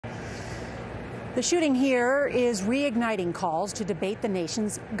The shooting here is reigniting calls to debate the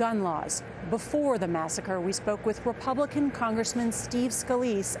nation's gun laws. Before the massacre, we spoke with Republican Congressman Steve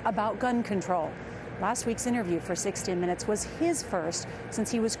Scalise about gun control. Last week's interview for 60 Minutes was his first since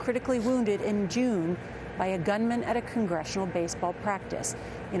he was critically wounded in June by a gunman at a congressional baseball practice.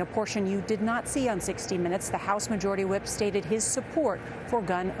 In a portion you did not see on 60 Minutes, the House Majority Whip stated his support for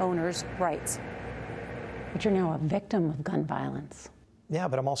gun owners' rights. But you're now a victim of gun violence. Yeah,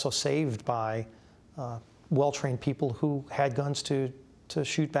 but I'm also saved by well-trained people who had guns to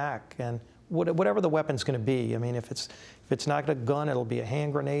shoot back, and whatever the weapon's going to be. I mean, if it's not a gun, it'll be a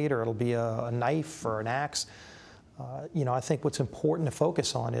hand grenade, or it'll be a knife or an axe. You know, I think what's important to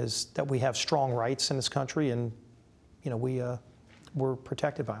focus on is that we have strong rights in this country, and you know, we're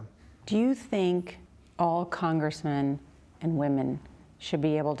protected by them. Do you think all congressmen and women should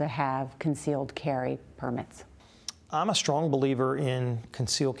be able to have concealed carry permits? I'm a strong believer in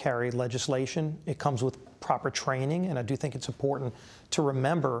concealed carry legislation. It comes with proper training, and I do think it's important to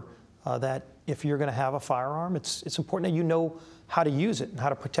remember that if you're going to have a firearm, it's important that you know how to use it and how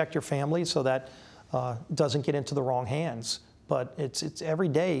to protect your family so that it doesn't get into the wrong hands. But it's every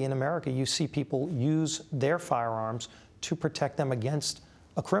day in America you see people use their firearms to protect them against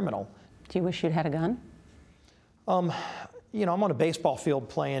a criminal. Do you wish you'd had a gun? You know, I'm on a baseball field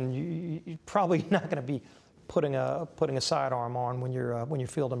playing. You're probably not going to be putting a sidearm on when you're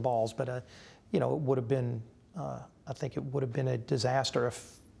fielding balls, but you know, it would have been. I think it would have been a disaster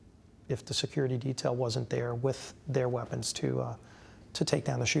if the security detail wasn't there with their weapons to take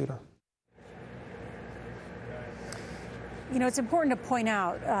down the shooter. You know, it's important to point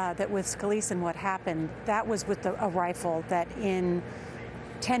out that with Scalise and what happened, that was with a rifle that in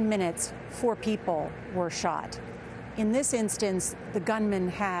 10 minutes, 4 people were shot. In this instance, the gunman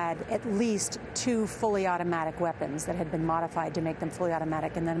had at least 2 fully automatic weapons that had been modified to make them fully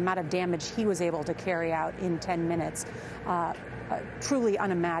automatic, and the amount of damage he was able to carry out in 10 minutes, truly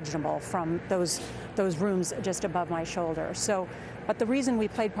unimaginable from those rooms just above my shoulder. So, but the reason we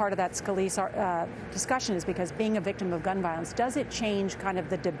played part of that Scalise discussion is because being a victim of gun violence, does it change kind of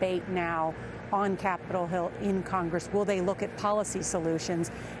the debate now on Capitol Hill in Congress? Will they look at policy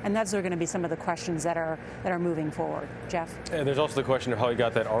solutions? And those are going to be some of the questions that are moving forward. Jeff? And there's also the question of how he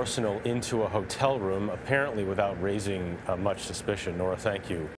got that arsenal into a hotel room, apparently without raising much suspicion. Norah, thank you.